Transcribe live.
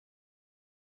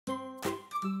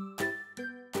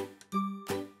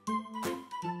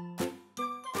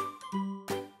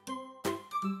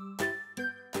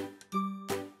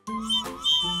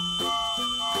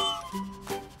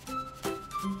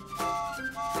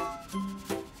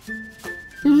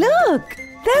Look,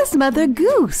 there's Mother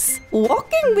Goose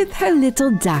walking with her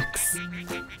little ducks.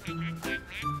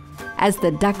 As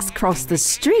the ducks cross the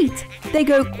street, they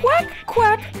go quack,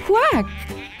 quack, quack.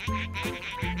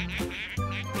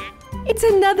 It's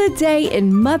another day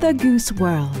in Mother Goose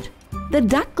World. The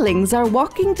ducklings are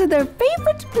walking to their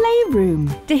favorite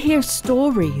playroom to hear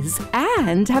stories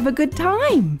and have a good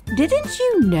time. Didn't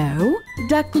you know?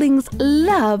 Ducklings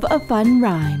love a fun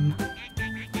rhyme.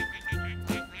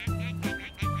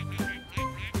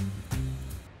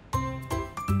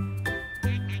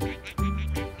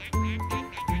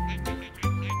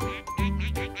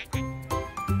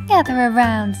 Gather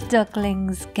around,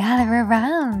 ducklings, gather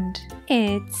around.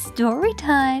 It's story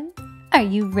time. Are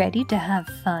you ready to have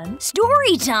fun?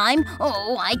 Story time?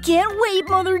 Oh, I can't wait,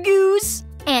 Mother Goose.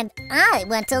 And I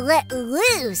want to let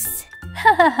loose.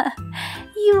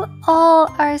 You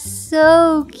all are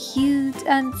so cute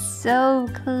and so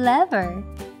clever.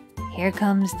 Here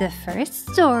comes the first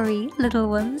story, little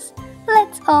ones.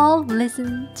 Let's all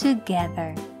listen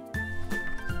together.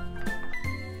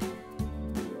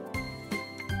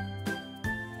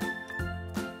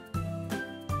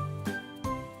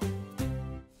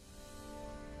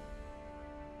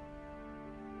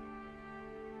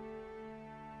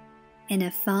 In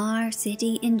a far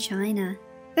city in China,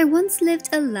 there once lived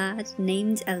a lad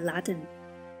named Aladdin.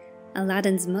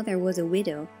 Aladdin's mother was a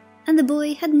widow, and the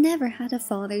boy had never had a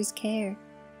father's care.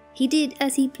 He did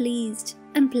as he pleased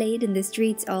and played in the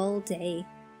streets all day,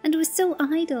 and was so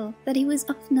idle that he was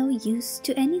of no use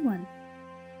to anyone.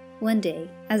 One day,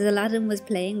 as Aladdin was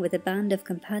playing with a band of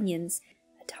companions,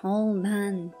 a tall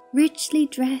man, richly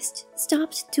dressed,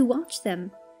 stopped to watch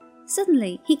them.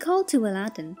 Suddenly, he called to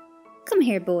Aladdin, "Come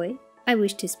here, boy. I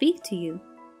wish to speak to you."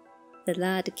 The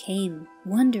lad came,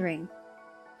 wondering.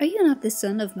 "Are you not the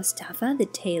son of Mustafa the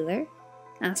tailor?"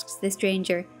 asked the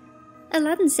stranger.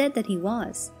 Aladdin said that he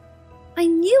was. "I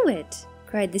knew it!"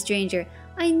 cried the stranger.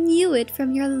 "I knew it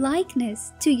from your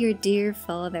likeness to your dear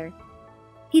father."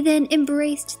 He then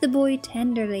embraced the boy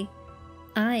tenderly.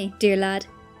 "I, dear lad,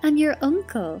 am your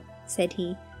uncle," said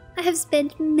he. "I have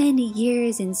spent many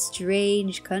years in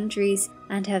strange countries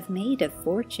and have made a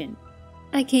fortune.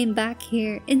 I came back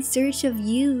here in search of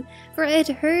you, for I had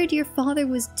heard your father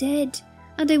was dead,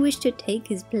 and I wished to take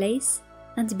his place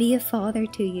and be a father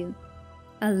to you."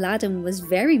 Aladdin was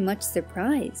very much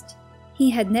surprised. He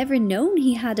had never known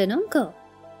he had an uncle,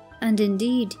 and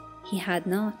indeed he had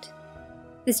not.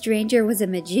 The stranger was a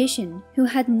magician who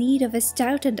had need of a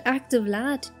stout and active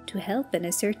lad to help in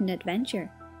a certain adventure.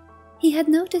 He had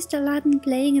noticed Aladdin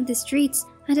playing in the streets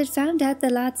and had found out the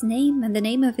lad's name and the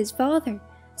name of his father,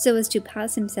 so as to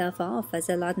pass himself off as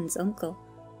Aladdin's uncle.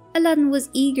 Aladdin was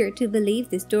eager to believe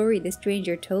the story the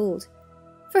stranger told,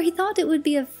 for he thought it would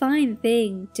be a fine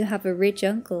thing to have a rich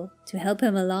uncle to help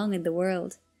him along in the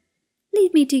world.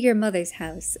 "Lead me to your mother's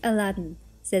house, Aladdin,"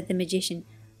 said the magician.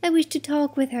 "I wish to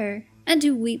talk with her and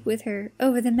to weep with her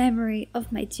over the memory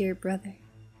of my dear brother."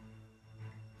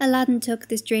 Aladdin took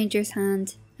the stranger's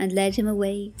hand and led him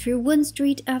away through one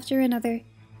street after another,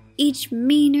 each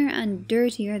meaner and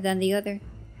dirtier than the other.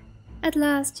 At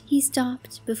last he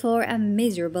stopped before a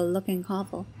miserable-looking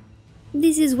hovel.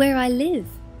 "This is where I live,"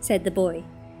 said the boy.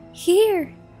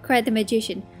 "Here!" cried the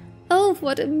magician. "Oh,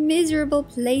 what a miserable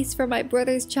place for my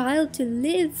brother's child to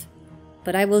live!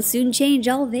 But I will soon change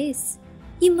all this.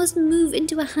 You must move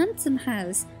into a handsome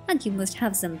house, and you must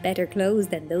have some better clothes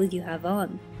than those you have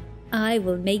on. I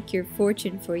will make your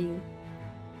fortune for you."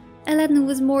 Aladdin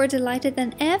was more delighted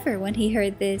than ever when he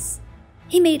heard this.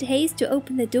 He made haste to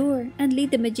open the door and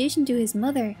lead the magician to his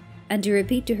mother, and to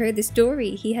repeat to her the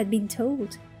story he had been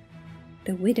told.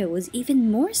 The widow was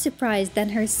even more surprised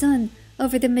than her son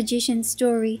over the magician's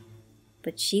story,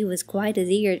 but she was quite as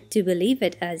eager to believe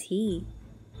it as he.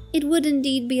 It would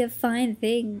indeed be a fine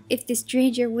thing if the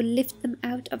stranger would lift them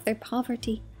out of their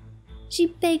poverty.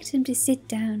 She begged him to sit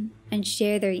down and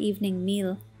share their evening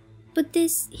meal, but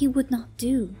this he would not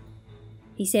do.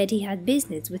 He said he had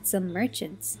business with some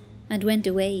merchants, and went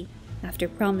away, after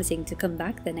promising to come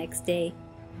back the next day.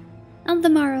 On the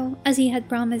morrow, as he had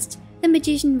promised, the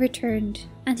magician returned,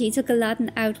 and he took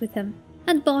Aladdin out with him,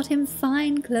 and bought him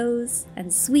fine clothes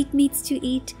and sweetmeats to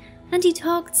eat, and he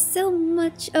talked so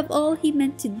much of all he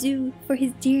meant to do for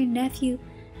his dear nephew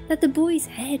that the boy's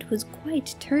head was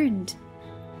quite turned.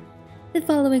 The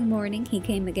following morning he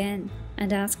came again,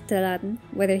 and asked Aladdin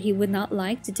whether he would not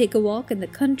like to take a walk in the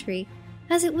country,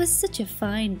 as it was such a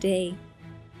fine day.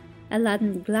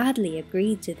 Aladdin gladly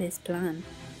agreed to this plan.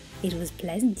 It was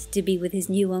pleasant to be with his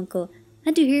new uncle,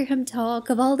 and to hear him talk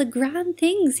of all the grand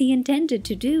things he intended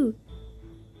to do.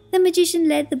 The magician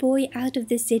led the boy out of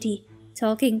the city,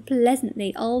 talking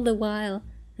pleasantly all the while,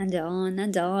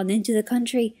 and on into the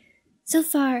country, so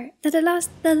far that at last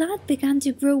the lad began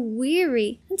to grow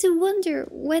weary and to wonder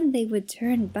when they would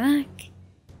turn back.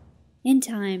 In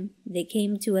time they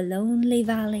came to a lonely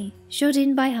valley, shut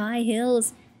in by high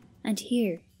hills, and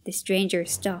here the stranger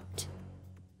stopped.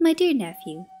 "My dear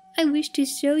nephew, I wish to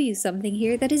show you something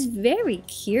here that is very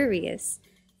curious,"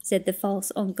 said the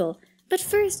false uncle, "but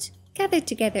first gather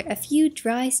together a few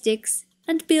dry sticks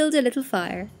and build a little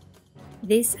fire."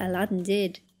 This Aladdin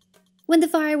did. When the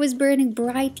fire was burning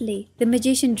brightly, the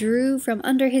magician drew from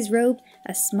under his robe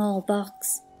a small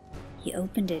box. He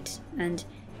opened it, and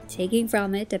taking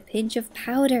from it a pinch of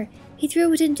powder, he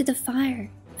threw it into the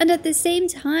fire, and at the same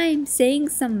time saying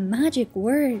some magic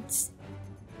words.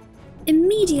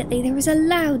 Immediately there was a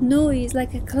loud noise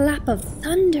like a clap of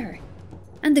thunder,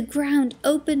 and the ground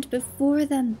opened before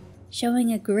them,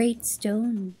 showing a great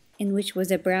stone in which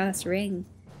was a brass ring.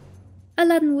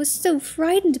 Aladdin was so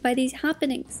frightened by these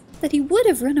happenings that he would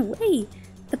have run away,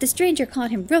 but the stranger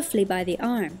caught him roughly by the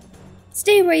arm.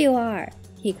 "Stay where you are,"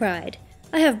 he cried.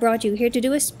 "I have brought you here to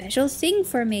do a special thing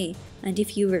for me, and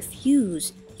if you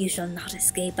refuse, you shall not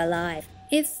escape alive.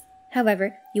 If,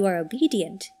 however, you are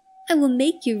obedient, I will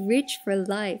make you rich for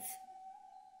life."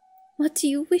 "What do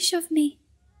you wish of me?"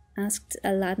 asked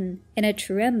Aladdin in a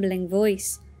trembling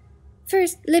voice.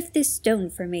 "First, lift this stone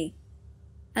for me."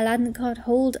 Aladdin caught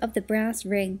hold of the brass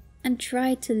ring and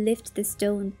tried to lift the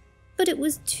stone, but it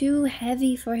was too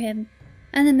heavy for him,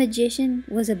 and the magician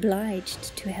was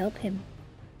obliged to help him.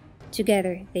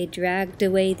 Together they dragged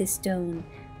away the stone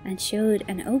and showed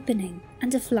an opening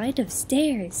and a flight of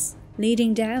stairs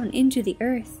leading down into the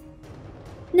earth.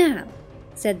 "Now,"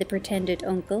 said the pretended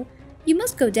uncle, "you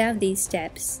must go down these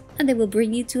steps, and they will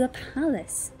bring you to a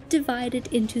palace divided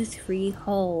into 3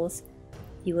 halls.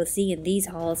 You will see in these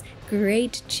halls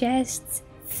great chests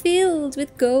filled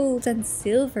with gold and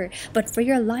silver, but for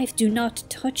your life do not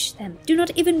touch them. Do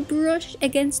not even brush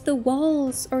against the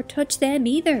walls or touch them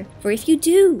either, for if you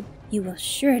do, you will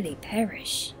surely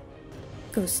perish.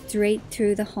 Go straight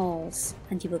through the halls,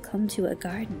 and you will come to a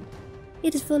garden.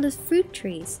 It is full of fruit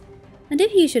trees, and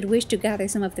if you should wish to gather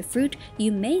some of the fruit,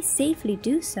 you may safely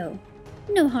do so.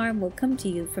 No harm will come to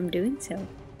you from doing so.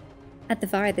 At the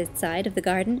farthest side of the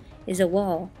garden is a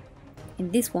wall.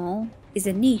 In this wall is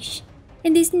a niche.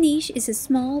 In this niche is a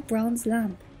small bronze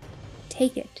lamp.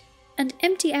 Take it, and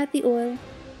empty out the oil,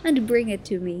 and bring it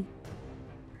to me."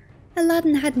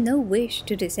 Aladdin had no wish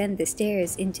to descend the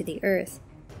stairs into the earth,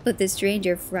 but the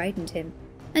stranger frightened him,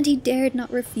 and he dared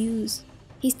not refuse.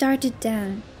 He started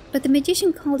down, but the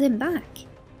magician called him back.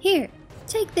 "Here,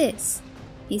 take this,"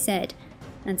 he said,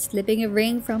 and slipping a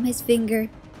ring from his finger,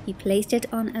 he placed it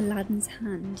on Aladdin's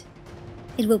hand.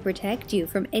 "It will protect you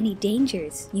from any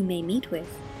dangers you may meet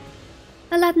with."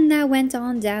 Aladdin now went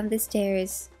on down the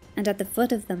stairs, and at the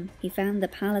foot of them he found the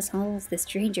palace halls the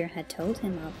stranger had told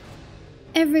him of.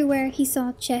 Everywhere he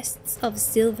saw chests of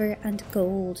silver and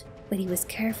gold, but he was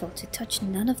careful to touch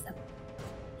none of them.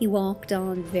 He walked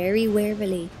on very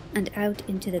warily and out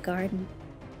into the garden.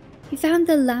 He found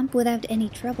the lamp without any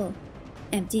trouble,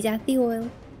 emptied out the oil,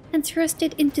 and thrust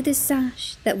it into the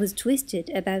sash that was twisted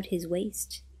about his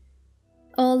waist.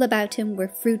 All about him were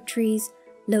fruit trees,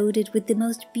 loaded with the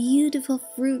most beautiful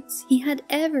fruits he had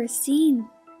ever seen.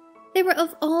 They were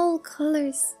of all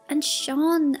colours and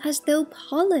shone as though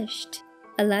polished.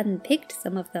 Aladdin picked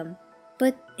some of them,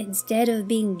 but instead of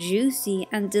being juicy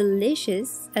and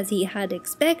delicious as he had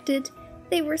expected,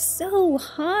 they were so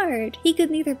hard he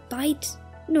could neither bite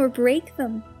nor break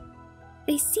them.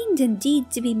 They seemed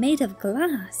indeed to be made of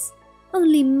glass,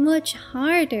 only much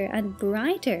harder and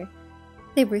brighter.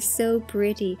 They were so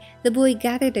pretty, the boy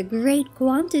gathered a great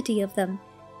quantity of them.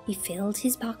 He filled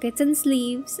his pockets and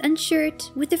sleeves and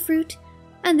shirt with the fruit,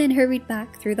 and then hurried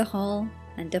back through the hall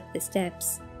and up the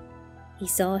steps. He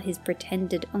saw his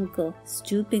pretended uncle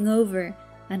stooping over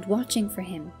and watching for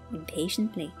him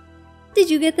impatiently. "Did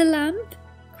you get the lamp?"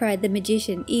 cried the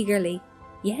magician eagerly.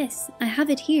 "Yes, I have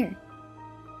it here."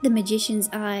 The magician's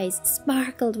eyes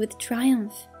sparkled with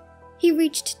triumph. He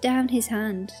reached down his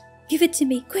hand. "Give it to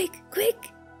me, quick,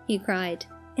 quick!" he cried.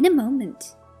 "In a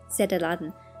moment," said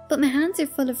Aladdin, "but my hands are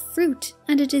full of fruit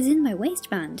and it is in my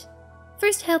waistband.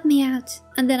 First help me out,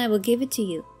 and then I will give it to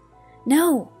you."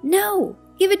 "No, no!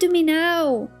 Give it to me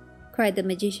now!" cried the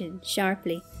magician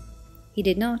sharply. He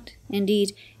did not,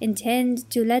 indeed, intend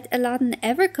to let Aladdin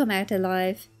ever come out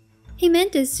alive. He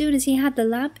meant as soon as he had the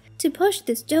lamp to push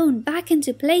the stone back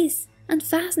into place and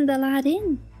fasten the lad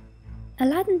in.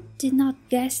 Aladdin did not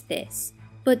guess this,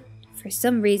 but for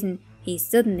some reason he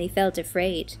suddenly felt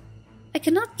afraid. "I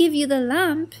cannot give you the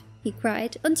lamp," he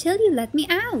cried, "until you let me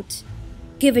out."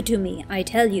 "Give it to me, I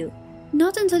tell you,"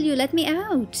 Not until you let me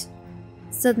out."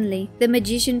 Suddenly, the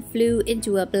magician flew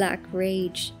into a black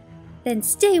rage. "Then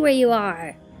stay where you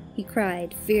are," he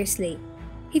cried fiercely.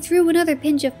 He threw another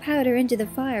pinch of powder into the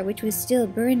fire which was still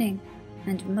burning,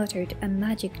 and muttered a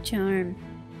magic charm.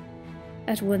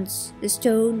 At once the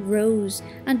stone rose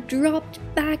and dropped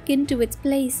back into its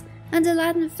place, and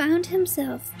Aladdin found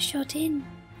himself shut in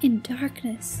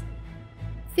darkness.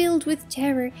 Filled with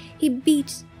terror, he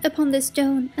beat upon the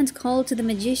stone and called to the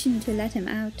magician to let him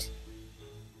out.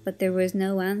 But there was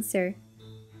no answer.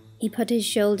 He put his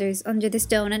shoulders under the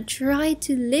stone and tried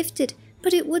to lift it,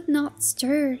 but it would not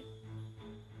stir.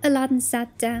 Aladdin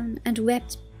sat down and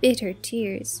wept bitter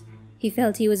tears. He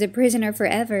felt he was a prisoner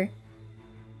forever.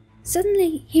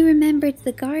 Suddenly he remembered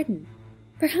the garden.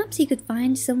 Perhaps he could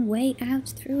find some way out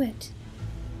through it.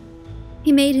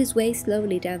 He made his way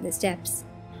slowly down the steps,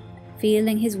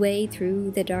 feeling his way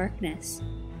through the darkness.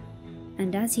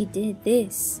 And as he did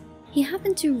this, he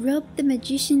happened to rub the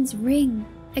magician's ring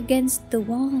against the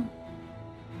wall.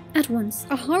 At once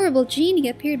a horrible genie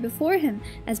appeared before him,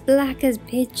 as black as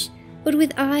pitch, but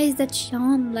with eyes that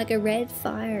shone like a red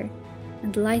fire,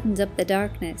 and lightened up the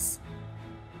darkness.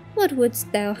 "What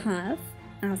wouldst thou have?"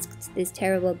 asked this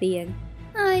terrible being.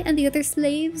 "I and the other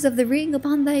slaves of the ring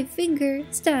upon thy finger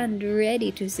stand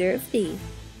ready to serve thee."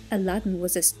 Aladdin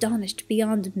was astonished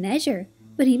beyond measure,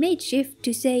 but he made shift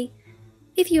to say,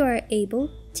 "If you are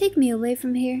able, take me away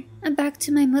from here and back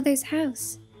to my mother's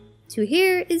house." "To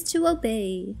hear is to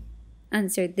obey,"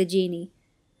 answered the genie.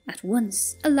 At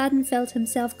once Aladdin felt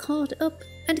himself caught up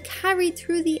and carried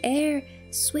through the air,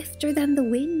 swifter than the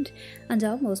wind, and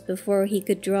almost before he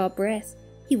could draw breath,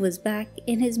 he was back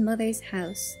in his mother's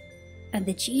house, and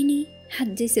the genie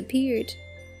had disappeared.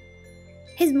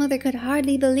 His mother could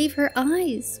hardly believe her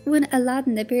eyes when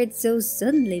Aladdin appeared so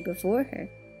suddenly before her.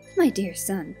 "My dear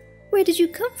son, where did you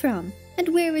come from, and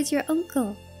where is your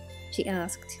uncle?" she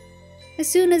asked. As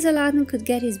soon as Aladdin could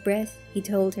get his breath, he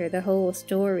told her the whole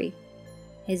story.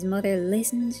 His mother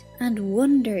listened and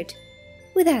wondered.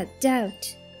 "Without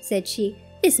doubt," said she,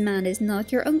 "this man is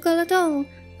not your uncle at all,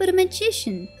 but a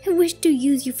magician who wished to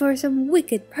use you for some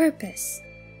wicked purpose."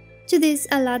 To this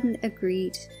Aladdin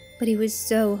agreed, but he was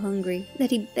so hungry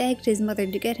that he begged his mother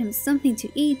to get him something to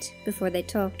eat before they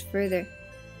talked further.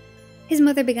 His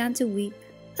mother began to weep.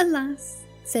 "Alas,"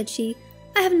 said she,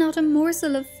 "I have not a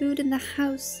morsel of food in the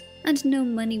house, and no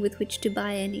money with which to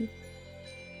buy any."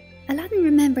 Aladdin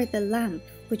remembered the lamp,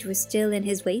 which was still in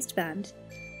his waistband.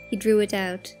 He drew it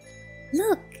out.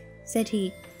 "Look," said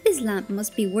he, "this lamp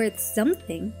must be worth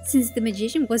something, since the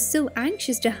magician was so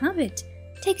anxious to have it.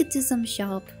 Take it to some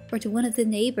shop, or to one of the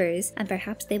neighbours, and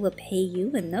perhaps they will pay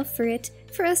you enough for it,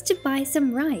 for us to buy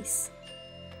some rice."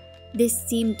 This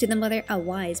seemed to the mother a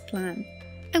wise plan.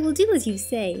 "I will do as you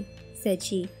say," said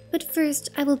she, "but first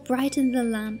I will brighten the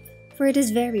lamp, for it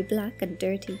is very black and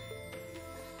dirty."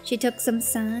 She took some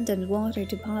sand and water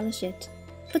to polish it,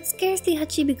 but scarcely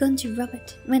had she begun to rub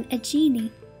it when a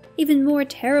genie, even more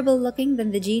terrible looking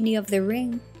than the genie of the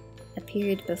ring,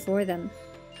 appeared before them.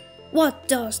 "What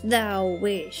dost thou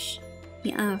wish?"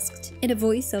 he asked in a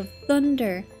voice of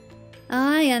thunder.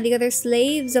 "I and the other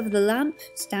slaves of the lamp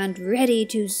stand ready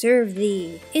to serve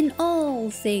thee in all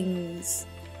things."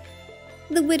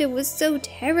 The widow was so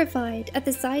terrified at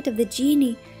the sight of the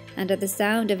genie and at the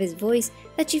sound of his voice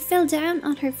that she fell down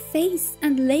on her face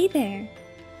and lay there.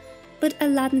 But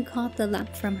Aladdin caught the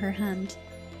lamp from her hand.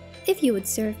 "If you would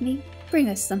serve me, bring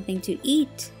us something to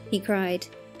eat," he cried.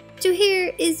 "To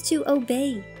hear is to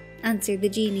obey," answered the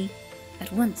genie.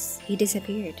 At once he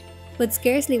disappeared, but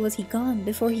scarcely was he gone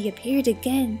before he appeared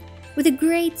again, with a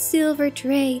great silver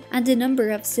tray and a number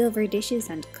of silver dishes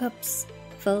and cups,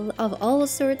 full of all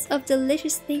sorts of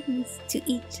delicious things to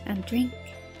eat and drink.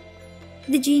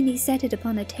 The genie set it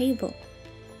upon a table.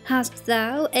 "Hast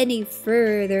thou any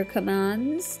further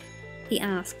commands?" he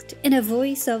asked in a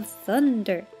voice of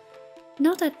thunder.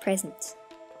 "Not at present,"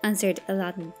 answered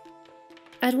Aladdin.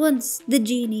 At once the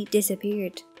genie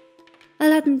disappeared.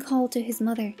 Aladdin called to his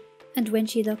mother, and when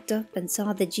she looked up and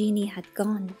saw the genie had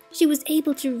gone, she was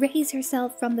able to raise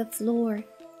herself from the floor,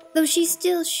 though she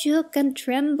still shook and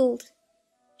trembled.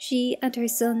 She and her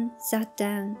son sat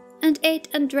down and ate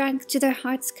and drank to their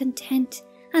heart's content,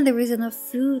 and there was enough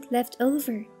food left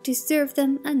over to serve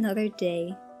them another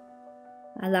day.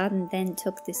 Aladdin then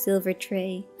took the silver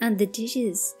tray and the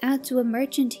dishes out to a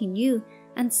merchant he knew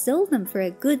and sold them for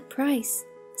a good price,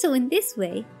 so in this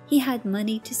way he had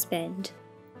money to spend.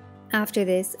 After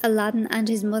this, Aladdin and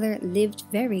his mother lived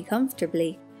very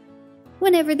comfortably.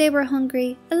 Whenever they were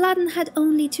hungry, Aladdin had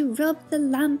only to rub the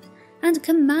lamp and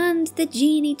command the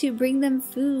genie to bring them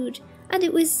food, and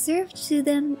it was served to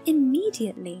them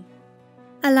immediately.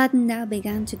 Aladdin now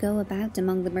began to go about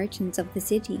among the merchants of the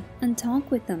city and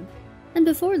talk with them, and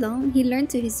before long he learned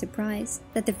to his surprise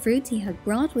that the fruits he had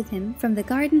brought with him from the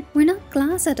garden were not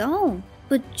glass at all,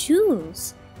 but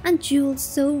jewels, and jewels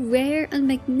so rare and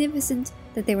magnificent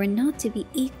that they were not to be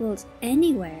equalled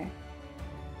anywhere.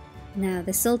 Now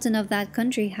the Sultan of that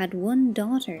country had one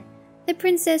daughter, the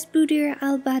Princess Buddir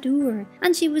al-Badur,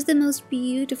 and she was the most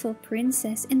beautiful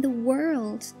princess in the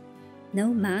world.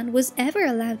 No man was ever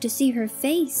allowed to see her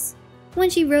face. When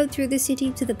she rode through the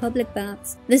city to the public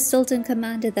baths, the Sultan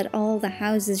commanded that all the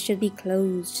houses should be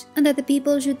closed, and that the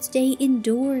people should stay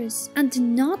indoors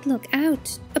and not look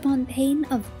out upon pain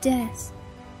of death.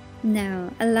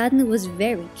 Now Aladdin was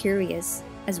very curious,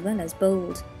 as well as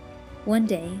bold. One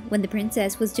day, when the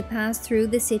princess was to pass through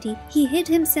the city, he hid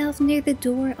himself near the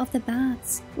door of the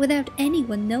baths, without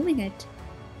anyone knowing it.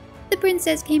 The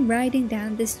princess came riding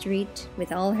down the street,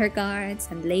 with all her guards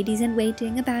and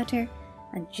ladies-in-waiting about her,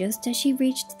 and just as she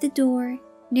reached the door,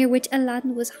 near which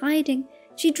Aladdin was hiding,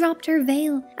 she dropped her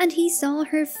veil, and he saw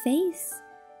her face.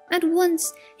 At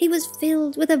once he was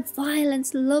filled with a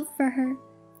violent love for her.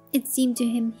 It seemed to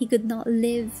him he could not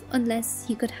live unless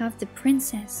he could have the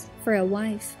princess for a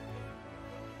wife.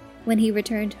 When he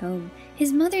returned home,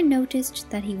 his mother noticed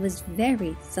that he was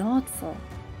very thoughtful.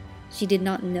 She did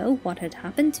not know what had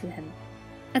happened to him.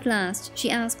 At last she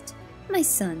asked, "My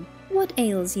son, what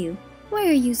ails you? Why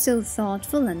are you so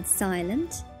thoughtful and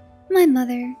silent?" "My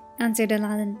mother," answered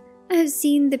Aladdin, "I have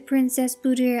seen the Princess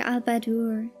Buddir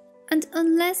al-Badur, and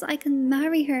unless I can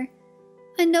marry her,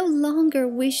 I no longer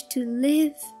wish to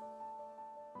live."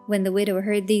 When the widow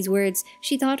heard these words,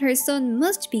 she thought her son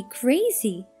must be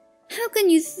crazy. "How can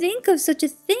you think of such a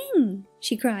thing?"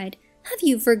 she cried. "Have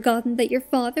you forgotten that your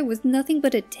father was nothing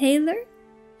but a tailor?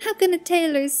 How can a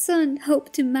tailor's son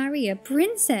hope to marry a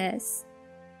princess?"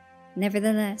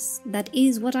 "Nevertheless, that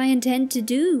is what I intend to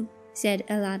do," said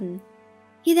Aladdin.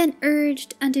 He then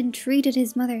urged and entreated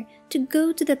his mother to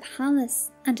go to the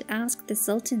palace and ask the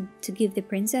Sultan to give the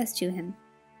princess to him.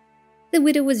 The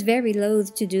widow was very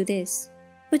loath to do this,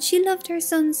 but she loved her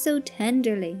son so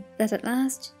tenderly that at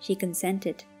last she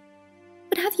consented.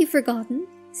 "But have you forgotten,"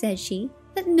 said she,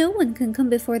 "that no one can come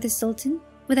before the Sultan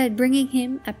without bringing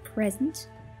him a present?"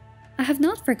 "I have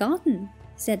not forgotten,"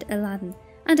 said Aladdin,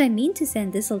 "and I mean to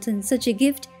send the Sultan such a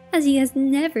gift as he has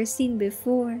never seen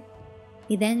before."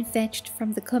 He then fetched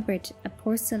from the cupboard a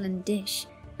porcelain dish,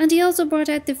 and he also brought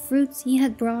out the fruits he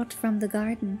had brought from the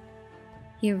garden.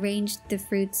 He arranged the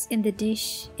fruits in the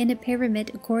dish in a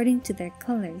pyramid according to their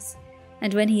colours,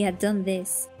 and when he had done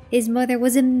this, his mother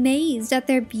was amazed at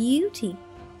their beauty.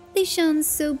 They shone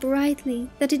so brightly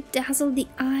that it dazzled the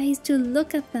eyes to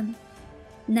look at them.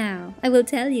 "Now I will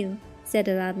tell you," said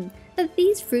Aladdin, "that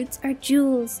these fruits are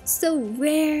jewels so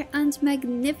rare and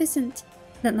magnificent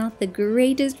that not the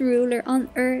greatest ruler on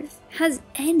earth has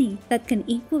any that can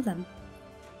equal them."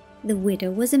 The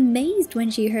widow was amazed when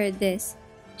she heard this.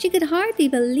 She could hardly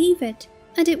believe it,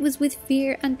 and it was with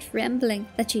fear and trembling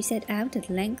that she set out at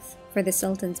length for the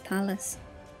Sultan's palace.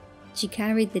 She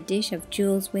carried the dish of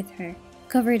jewels with her,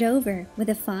 covered over with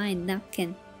a fine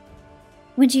napkin.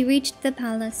 When she reached the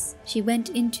palace, she went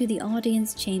into the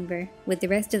audience chamber with the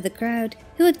rest of the crowd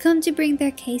who had come to bring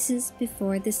their cases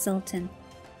before the Sultan.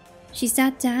 She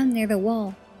sat down near the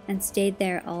wall and stayed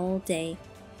there all day,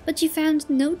 but she found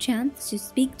no chance to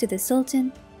speak to the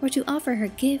Sultan or to offer her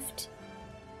gift.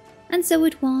 And so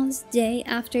it was day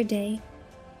after day.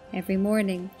 Every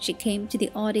morning she came to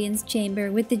the audience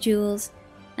chamber with the jewels,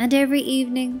 and every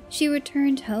evening she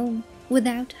returned home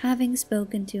without having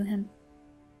spoken to him.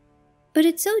 But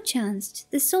it so chanced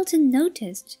the Sultan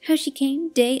noticed how she came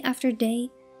day after day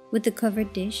with the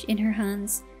covered dish in her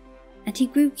hands, and he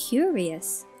grew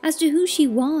curious as to who she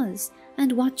was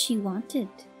and what she wanted.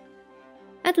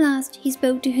 At last he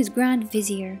spoke to his Grand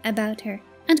Vizier about her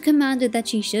and commanded that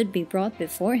she should be brought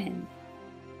before him.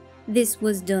 This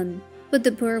was done, but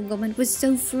the poor woman was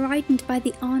so frightened by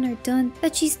the honour done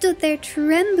that she stood there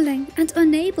trembling and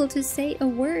unable to say a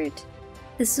word.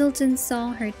 The Sultan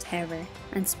saw her terror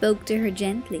and spoke to her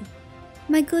gently.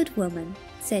 "My good woman,"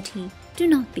 said he, "do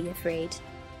not be afraid.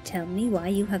 Tell me why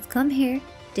you have come here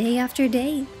day after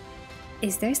day.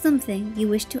 Is there something you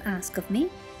wish to ask of me?"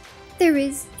 "There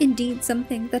is indeed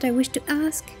something that I wish to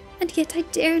ask, and yet I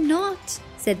dare not,"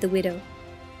 said the widow.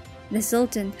 The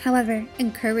Sultan, however,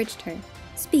 encouraged her.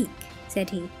 "Speak," said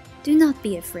he, "do not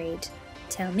be afraid.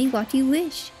 Tell me what you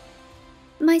wish."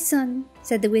 "My son,"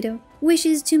 said the widow,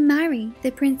 "wishes to marry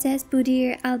the Princess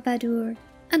Buddir al-Badur,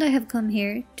 and I have come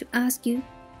here to ask you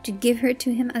to give her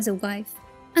to him as a wife.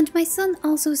 And my son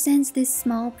also sends this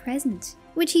small present,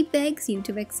 which he begs you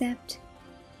to accept."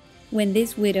 When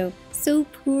this widow, so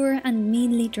poor and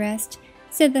meanly dressed,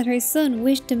 said that her son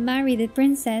wished to marry the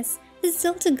princess, the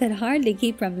Sultan could hardly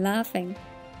keep from laughing.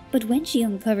 But when she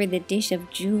uncovered the dish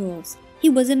of jewels, he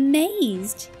was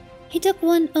amazed. He took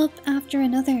one up after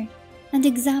another and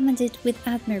examined it with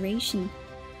admiration.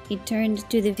 He turned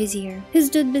to the vizier, who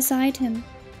stood beside him.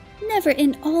 "Never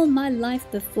in all my life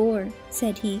before,"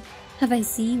 said he, "have I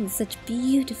seen such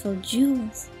beautiful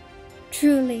jewels.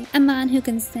 Truly, a man who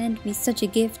can send me such a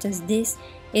gift as this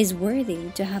is worthy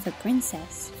to have a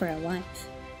princess for a wife.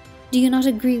 Do you not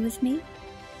agree with me?"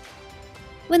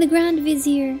 When the Grand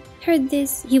Vizier heard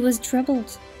this, he was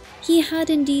troubled. He had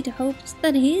indeed hoped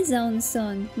that his own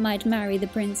son might marry the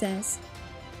princess.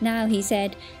 Now he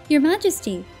said, "Your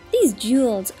Majesty, these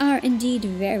jewels are indeed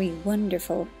very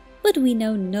wonderful, but we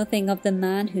know nothing of the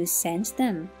man who sent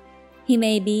them. He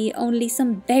may be only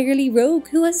some beggarly rogue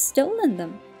who has stolen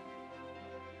them."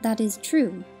 "That is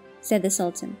true," said the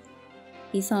Sultan.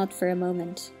 He thought for a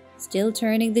moment, still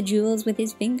turning the jewels with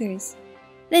his fingers.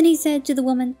 Then he said to the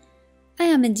woman, "I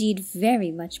am indeed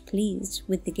very much pleased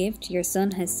with the gift your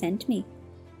son has sent me.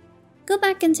 Go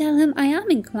back and tell him I am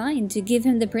inclined to give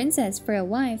him the princess for a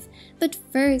wife, but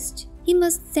first he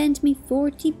must send me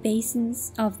 40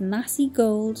 basins of massy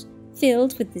gold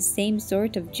filled with the same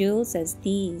sort of jewels as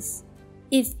these.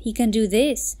 If he can do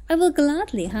this, I will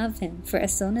gladly have him for a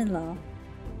son-in-law."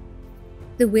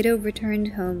 The widow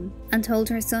returned home and told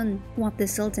her son what the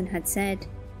Sultan had said.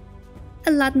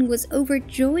 Aladdin was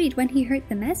overjoyed when he heard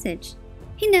the message.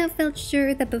 He now felt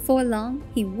sure that before long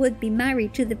he would be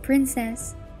married to the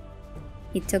princess.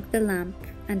 He took the lamp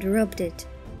and rubbed it,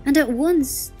 and at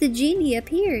once the genie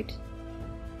appeared.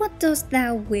 "What dost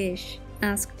thou wish?"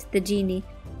 asked the genie.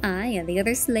 "I and the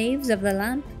other slaves of the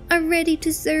lamp are ready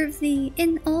to serve thee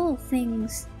in all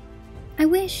things." "I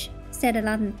wish," said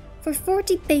Aladdin, "for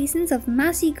 40 basins of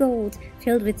massy gold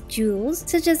filled with jewels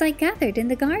such as I gathered in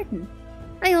the garden.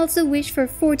 I also wish for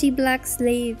 40 black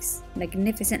slaves,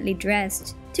 magnificently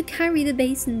dressed, to carry the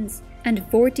basins, and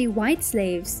 40 white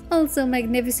slaves, also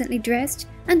magnificently dressed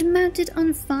and mounted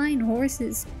on fine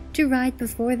horses, to ride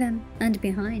before them and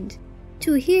behind."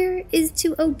 "To hear is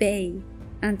to obey,"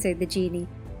 answered the genie.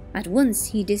 At once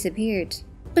he disappeared,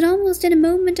 but almost in a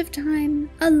moment of time,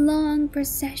 a long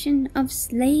procession of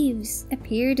slaves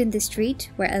appeared in the street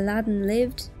where Aladdin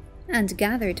lived and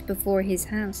gathered before his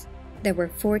house. There were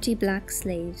 40 black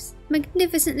slaves,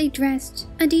 magnificently dressed,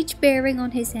 and each bearing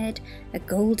on his head a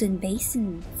golden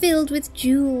basin filled with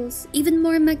jewels even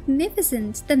more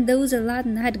magnificent than those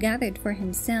Aladdin had gathered for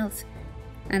himself.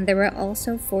 And there were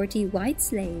also 40 white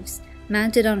slaves,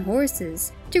 mounted on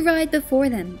horses, to ride before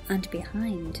them and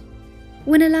behind.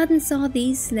 When Aladdin saw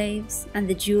these slaves and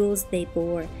the jewels they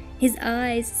bore, his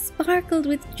eyes sparkled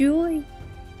with joy.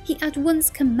 He at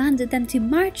once commanded them to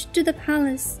march to the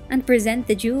palace and present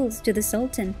the jewels to the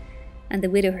Sultan, and the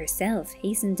widow herself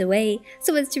hastened away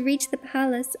so as to reach the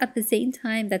palace at the same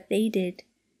time that they did.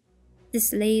 The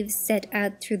slaves set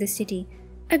out through the city.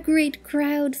 A great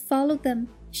crowd followed them,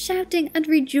 shouting and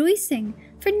rejoicing,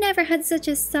 for never had such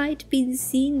a sight been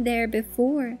seen there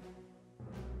before.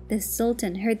 The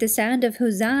Sultan heard the sound of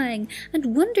huzzahing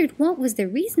and wondered what was the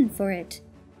reason for it.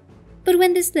 But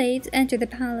when the slaves entered the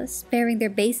palace bearing their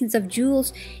basins of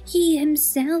jewels, he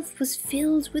himself was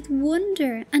filled with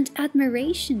wonder and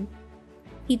admiration.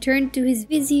 He turned to his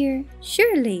vizier.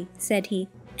 "Surely," said he,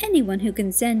 "anyone who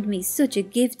can send me such a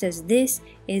gift as this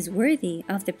is worthy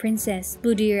of the Princess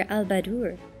Buddir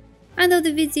al-Badur." And though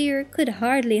the vizier could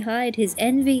hardly hide his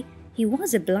envy, he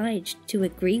was obliged to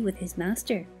agree with his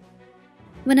master.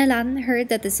 When Aladdin heard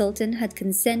that the Sultan had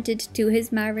consented to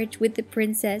his marriage with the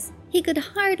princess, he could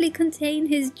hardly contain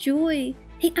his joy.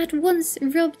 He at once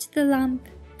rubbed the lamp,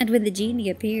 and when the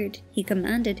genie appeared, he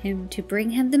commanded him to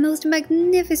bring him the most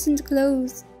magnificent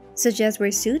clothes, such as were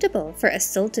suitable for a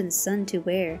sultan's son to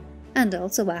wear, and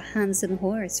also a handsome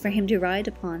horse for him to ride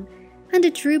upon, and a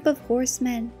troop of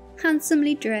horsemen,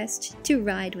 handsomely dressed, to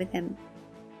ride with him.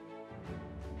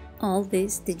 All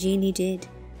this the genie did,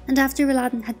 and after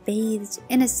Aladdin had bathed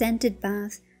in a scented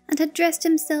bath and had dressed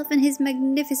himself in his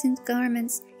magnificent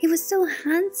garments, he was so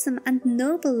handsome and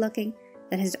noble-looking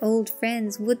that his old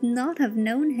friends would not have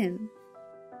known him.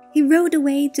 He rode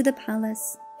away to the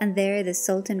palace, and there the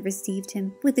Sultan received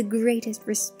him with the greatest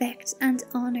respect and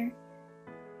honour.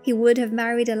 He would have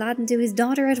married Aladdin to his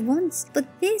daughter at once,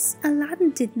 but this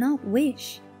Aladdin did not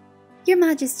wish. "Your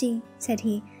Majesty," said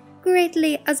he,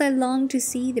 "greatly as I long to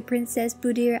see the Princess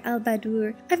Buddir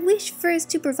al-Badur, I wish first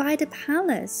to provide a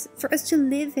palace for us to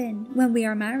live in when we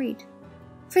are married.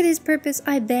 For this purpose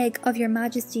I beg of your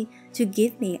Majesty to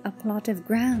give me a plot of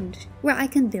ground where I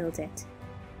can build it."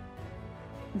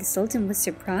 The Sultan was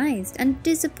surprised and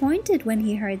disappointed when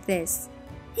he heard this.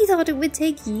 He thought it would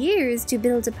take years to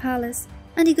build a palace,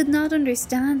 and he could not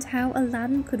understand how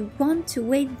Aladdin could want to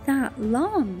wait that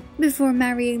long before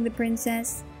marrying the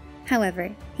princess.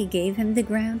 However, he gave him the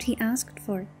ground he asked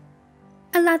for.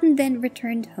 Aladdin then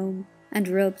returned home and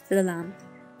rubbed the lamp.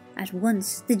 At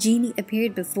once the genie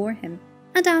appeared before him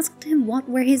and asked him what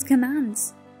were his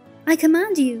commands. "I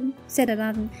command you," said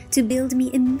Aladdin, "to build me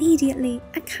immediately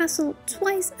a castle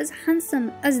twice as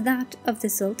handsome as that of the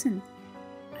Sultan.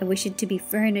 I wish it to be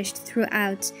furnished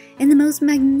throughout in the most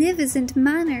magnificent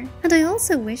manner, and I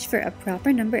also wish for a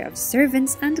proper number of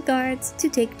servants and guards to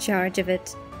take charge of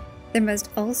it. There must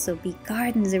also be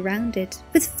gardens around it,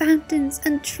 with fountains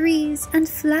and trees and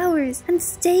flowers and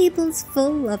stables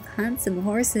full of handsome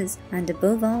horses, and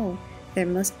above all, there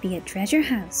must be a treasure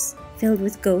house filled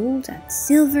with gold and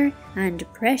silver and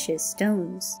precious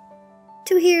stones."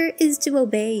 "To hear is to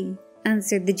obey,"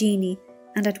 answered the genie,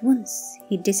 and at once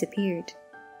he disappeared.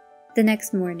 The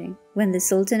next morning, when the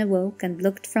Sultan awoke and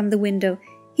looked from the window,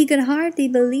 he could hardly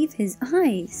believe his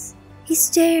eyes. He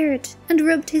stared and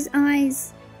rubbed his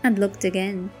eyes and looked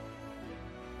again.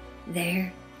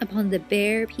 There, upon the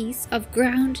bare piece of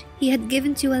ground he had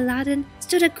given to Aladdin,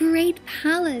 stood a great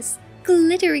palace,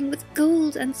 glittering with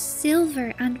gold and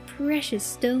silver and precious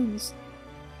stones.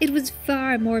 It was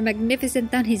far more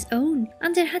magnificent than his own,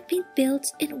 and it had been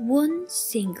built in one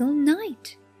single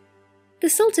night. The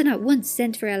Sultan at once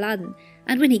sent for Aladdin,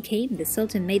 and when he came, the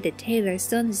Sultan made the tailor's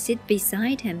son sit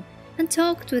beside him and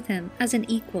talked with him as an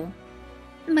equal.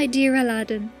 "My dear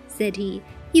Aladdin," said he,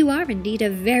 "you are indeed a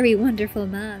very wonderful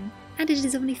man, and it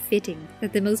is only fitting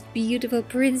that the most beautiful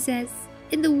princess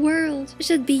in the world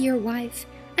should be your wife,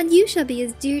 and you shall be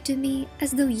as dear to me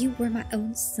as though you were my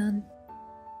own son."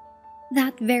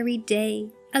 That very day,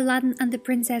 Aladdin and the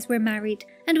princess were married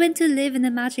and went to live in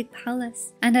the magic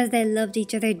palace, and as they loved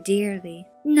each other dearly,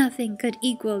 nothing could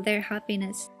equal their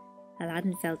happiness.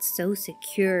 Aladdin felt so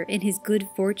secure in his good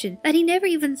fortune that he never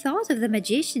even thought of the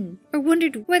magician, or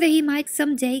wondered whether he might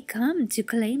some day come to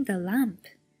claim the lamp.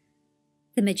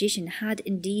 The magician had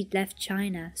indeed left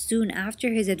China soon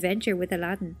after his adventure with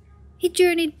Aladdin. He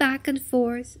journeyed back and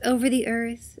forth over the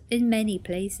earth in many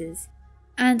places,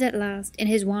 and at last, in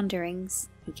his wanderings,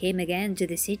 he came again to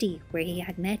the city where he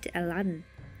had met Aladdin.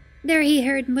 There he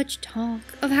heard much talk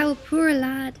of how a poor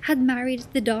lad had married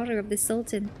the daughter of the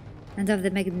Sultan, and of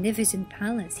the magnificent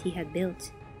palace he had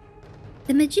built.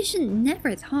 The magician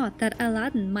never thought that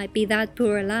Aladdin might be that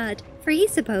poor lad, for he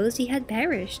supposed he had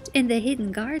perished in the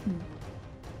hidden garden.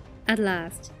 At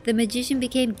last, the magician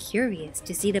became curious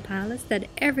to see the palace that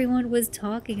everyone was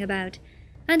talking about,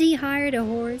 and he hired a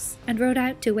horse and rode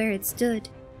out to where it stood.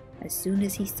 As soon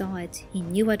as he saw it, he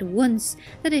knew at once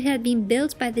that it had been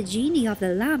built by the genie of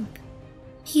the lamp.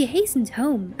 He hastened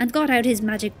home and got out his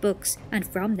magic books, and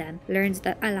from them learned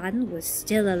that Aladdin was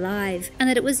still alive, and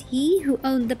that it was he who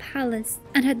owned the palace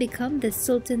and had become the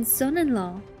Sultan's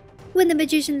son-in-law. When the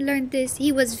magician learned this,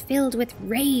 he was filled with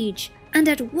rage, and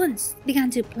at once began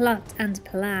to plot and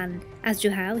plan as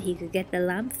to how he could get the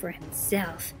lamp for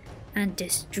himself and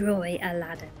destroy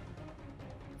Aladdin.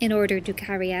 In order to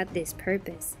carry out this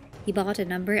purpose, he bought a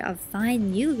number of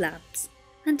fine new lamps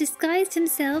and disguised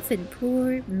himself in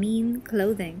poor, mean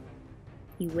clothing.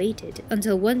 He waited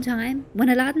until one time when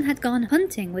Aladdin had gone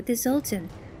hunting with the Sultan,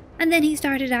 and then he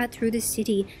started out through the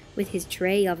city with his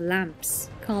tray of lamps,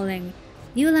 calling,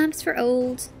 "New lamps for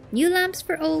old, new lamps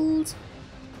for old."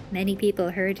 Many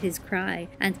people heard his cry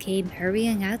and came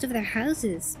hurrying out of their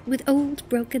houses with old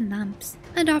broken lamps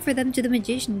and offered them to the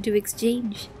magician to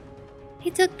exchange. He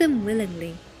took them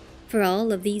willingly. For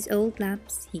all of these old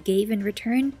lamps he gave in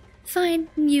return fine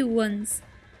new ones.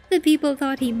 The people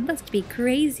thought he must be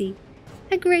crazy.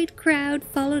 A great crowd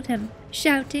followed him,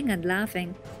 shouting and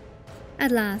laughing.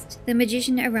 At last the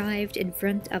magician arrived in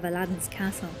front of Aladdin's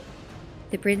castle.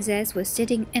 The princess was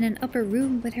sitting in an upper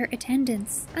room with her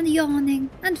attendants and yawning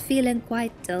and feeling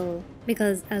quite dull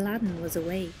because Aladdin was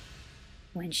away.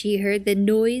 When she heard the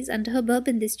noise and hubbub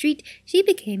in the street, she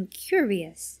became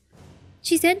curious.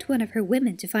 She sent one of her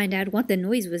women to find out what the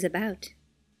noise was about.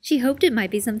 She hoped it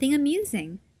might be something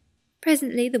amusing.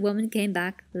 Presently the woman came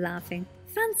back, laughing.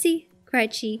 "Fancy,"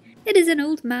 cried she, "it is an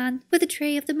old man with a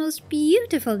tray of the most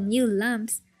beautiful new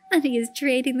lamps, and he is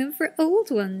trading them for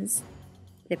old ones."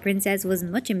 The princess was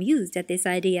much amused at this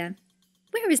idea.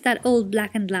 "Where is that old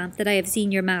blackened lamp that I have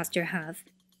seen your master have?"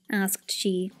 asked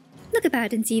she. "Look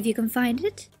about and see if you can find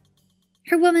it."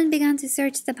 Her woman began to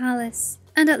search the palace,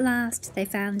 and at last they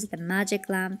found the magic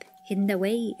lamp hidden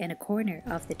away in a corner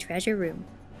of the treasure room.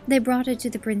 They brought it to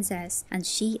the princess, and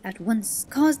she at once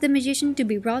caused the magician to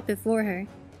be brought before her.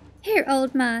 "Here,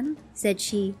 old man," said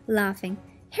she, laughing.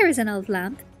 "Here is an old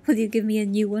lamp. Will you give me a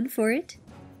new one for it?"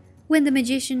 When the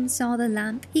magician saw the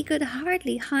lamp, he could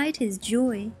hardly hide his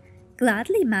joy.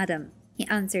 "Gladly, madam," he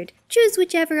answered. "Choose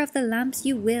whichever of the lamps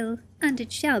you will, and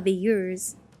it shall be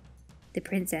yours." The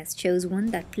princess chose one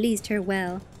that pleased her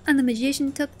well, and the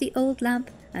magician took the old lamp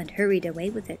and hurried away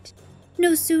with it.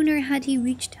 No sooner had he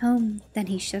reached home than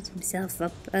he shut himself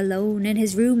up alone in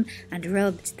his room and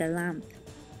rubbed the lamp.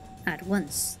 At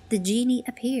once the genie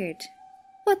appeared.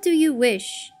 "What do you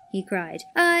wish?" he cried.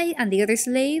 "I and the other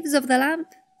slaves of the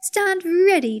lamp stand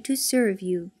ready to serve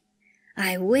you."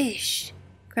 "I wish,"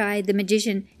 cried the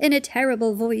magician in a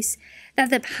terrible voice, "that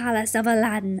the palace of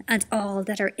Aladdin and all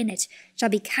that are in it shall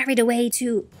be carried away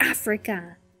to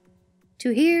Africa."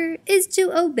 "To hear is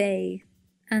to obey,"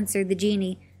 answered the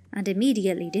genie, and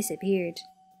immediately disappeared.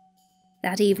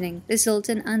 That evening the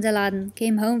Sultan and Aladdin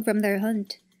came home from their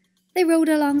hunt. They rode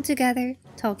along together,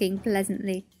 talking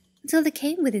pleasantly, until they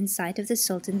came within sight of the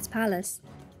Sultan's palace.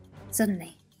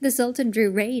 Suddenly the Sultan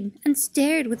drew rein and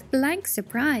stared with blank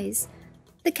surprise.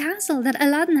 The castle that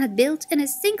Aladdin had built in a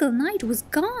single night was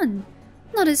gone.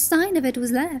 Not a sign of it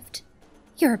was left.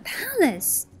 "Your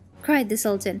palace!" cried the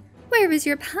Sultan. "Where is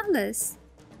your palace?"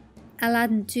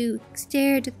 Aladdin too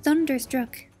stared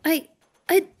thunderstruck.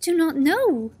 I do not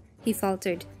know," he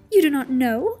faltered. "You do not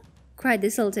know?" cried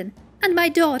the Sultan. "And my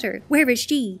daughter, where is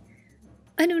she?"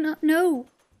 "I do not know,"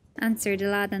 answered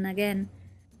Aladdin again.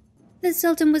 The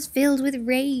Sultan was filled with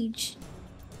rage.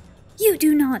 "You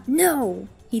do not know!"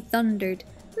 he thundered.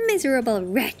 "Miserable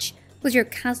wretch! Was your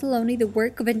castle only the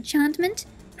work of enchantment?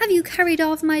 Have you carried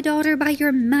off my daughter by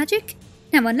your magic?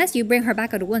 Now, unless you bring her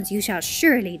back at once, you shall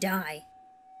surely die."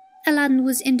 Aladdin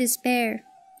was in despair.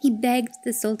 He begged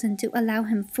the Sultan to allow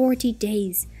him 40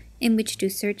 days in which to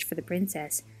search for the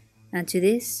princess, and to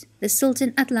this the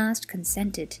Sultan at last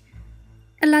consented.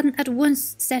 Aladdin at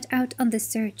once set out on the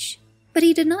search, but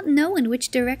he did not know in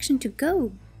which direction to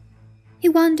go. He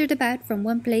wandered about from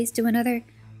one place to another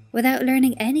without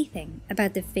learning anything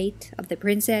about the fate of the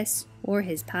princess or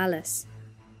his palace.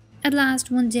 At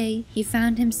last one day he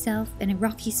found himself in a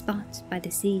rocky spot by the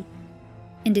sea.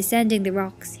 In descending the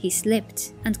rocks he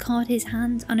slipped and caught his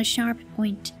hand on a sharp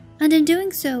point, and in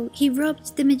doing so he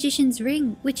rubbed the magician's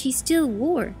ring, which he still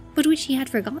wore, but which he had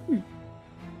forgotten.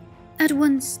 At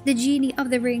once the genie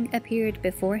of the ring appeared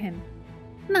before him.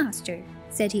 "Master,"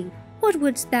 said he, "what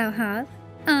wouldst thou have?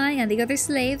 I and the other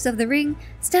slaves of the ring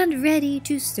stand ready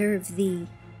to serve thee."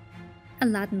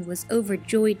 Aladdin was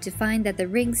overjoyed to find that the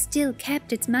ring still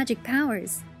kept its magic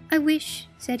powers. "I wish,"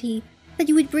 said he, "that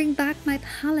you would bring back my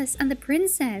palace and the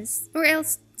princess, or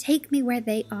else take me where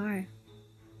they are."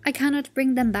 "I cannot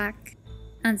bring them back,"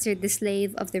 answered the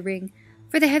slave of the ring,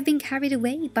 "for they have been carried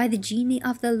away by the genie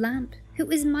of the lamp, who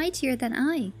is mightier than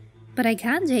I. But I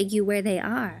can take you where they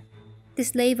are." The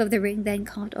slave of the ring then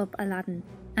caught up Aladdin,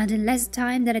 and in less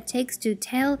time than it takes to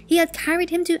tell, he had carried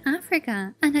him to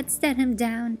Africa and had set him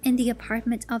down in the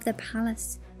apartment of the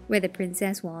palace where the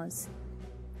princess was.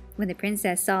 When the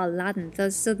princess saw Aladdin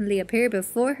thus suddenly appear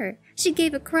before her, she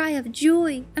gave a cry of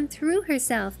joy and threw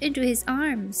herself into his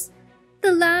arms.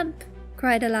 "The lamp!"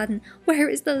 cried Aladdin. "Where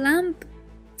is the lamp?"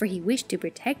 For he wished to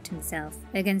protect himself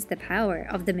against the power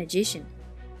of the magician.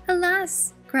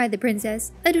 "Alas!" cried the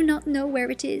princess, "I do not know where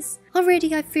it is.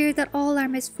 Already I feared that all our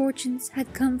misfortunes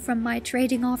had come from my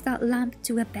trading off that lamp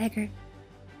to a beggar."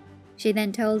 She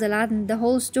then told Aladdin the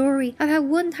whole story of how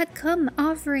one had come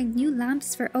offering new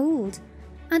lamps for old,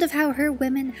 and of how her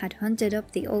women had hunted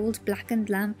up the old blackened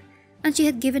lamp, and she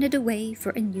had given it away for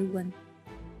a new one.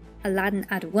 Aladdin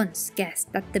at once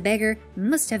guessed that the beggar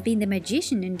must have been the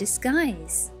magician in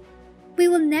disguise. "We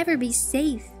will never be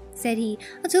safe," said he,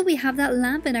 "until we have that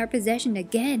lamp in our possession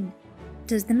again.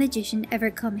 Does the magician ever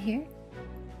come here?"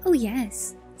 "Oh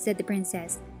yes," said the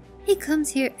princess. "He comes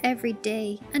here every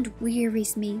day and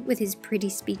wearies me with his pretty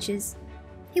speeches.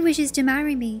 He wishes to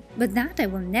marry me, but that I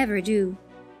will never do."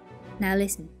 "Now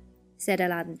listen," said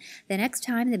Aladdin. "The next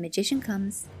time the magician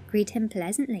comes, greet him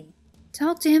pleasantly.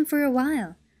 Talk to him for a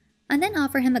while, and then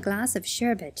offer him a glass of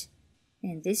sherbet.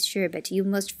 In this sherbet you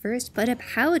must first put a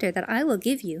powder that I will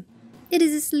give you. It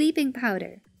is a sleeping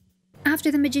powder.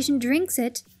 After the magician drinks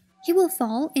it, he will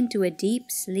fall into a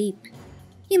deep sleep.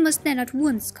 You must then at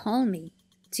once call me.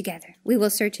 Together we will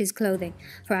search his clothing,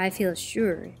 for I feel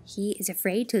sure he is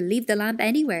afraid to leave the lamp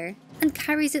anywhere, and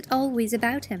carries it always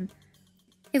about him.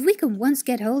 If we can once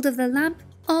get hold of the lamp,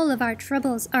 all of our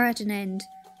troubles are at an end."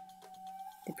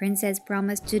 The princess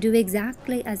promised to do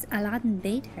exactly as Aladdin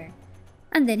bade her,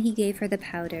 and then he gave her the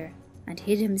powder and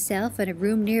hid himself in a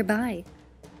room nearby.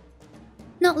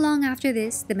 Not long after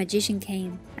this, the magician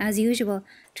came, as usual,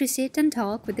 to sit and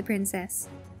talk with the princess.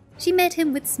 She met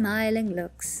him with smiling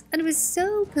looks, and was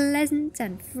so pleasant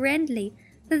and friendly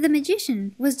that the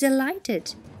magician was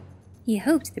delighted. He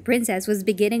hoped the princess was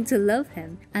beginning to love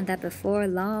him, and that before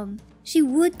long she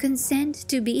would consent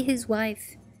to be his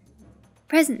wife.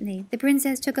 Presently, the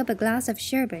princess took up a glass of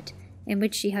sherbet, in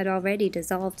which she had already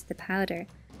dissolved the powder.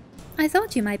 "I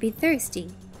thought you might be thirsty,"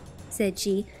 said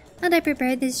she, "and I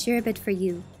prepared this sherbet for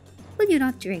you. Will you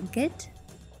not drink it?"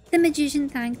 The magician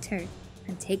thanked her,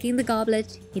 and taking the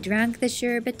goblet, he drank the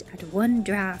sherbet at one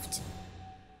draught.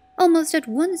 Almost at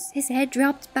once his head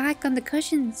dropped back on the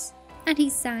cushions, and he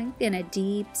sank in a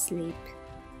deep sleep.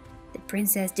 The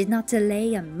princess did not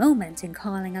delay a moment in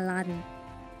calling Aladdin.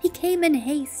 He came in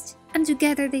haste, and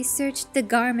together they searched the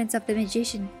garments of the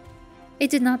magician. It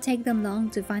did not take them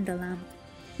long to find the lamp,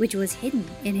 which was hidden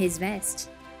in his vest.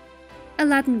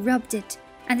 Aladdin rubbed it,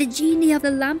 and the genie of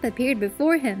the lamp appeared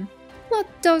before him. "What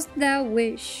dost thou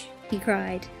wish?" he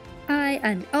cried. "I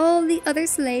and all the other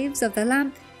slaves of the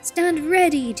lamp stand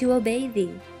ready to obey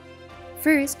thee."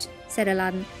 "First," said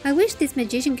Aladdin, "I wish this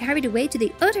magician carried away to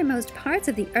the uttermost parts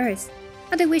of the earth,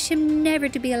 and I wish him never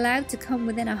to be allowed to come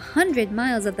within 100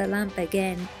 miles of the lamp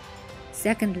again.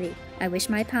 Secondly, I wish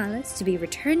my palace to be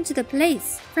returned to the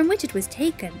place from which it was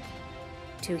taken."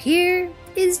 "To hear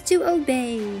is to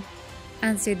obey,"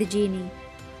 answered the genie.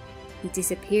 He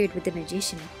disappeared with the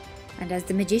magician, and as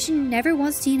the magician never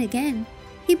was seen again,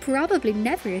 he probably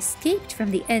never escaped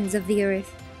from the ends of the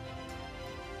earth.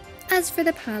 As for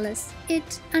the palace,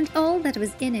 it and all that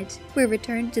was in it were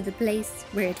returned to the place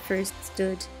where it first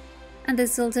stood, and the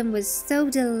sultan was so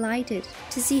delighted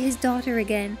to see his daughter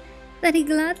again that he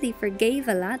gladly forgave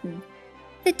Aladdin.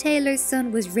 The tailor's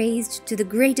son was raised to the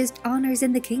greatest honors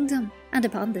in the kingdom, and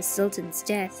upon the sultan's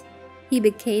death, he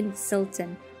became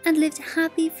sultan and lived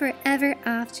happy forever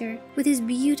after with his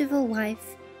beautiful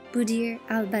wife, Budir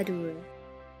al-Badur.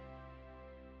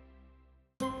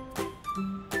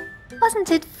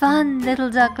 Wasn't it fun, little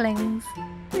ducklings?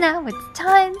 Now it's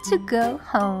time to go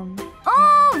home.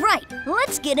 All right,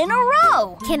 let's get in a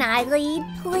row. Can I lead,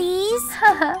 please?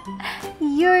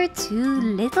 You're too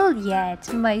little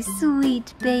yet, my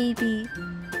sweet baby.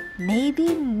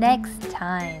 Maybe next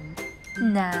time.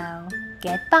 Now,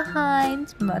 get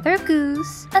behind Mother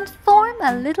Goose and form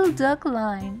a little duck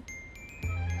line.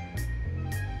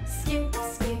 Skip,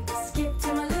 skip, skip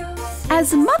to my loo.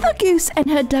 As Mother Goose and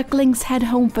her ducklings head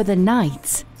home for the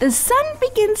night, the sun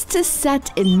begins to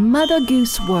set in Mother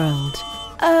Goose World.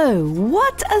 Oh,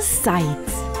 what a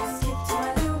sight!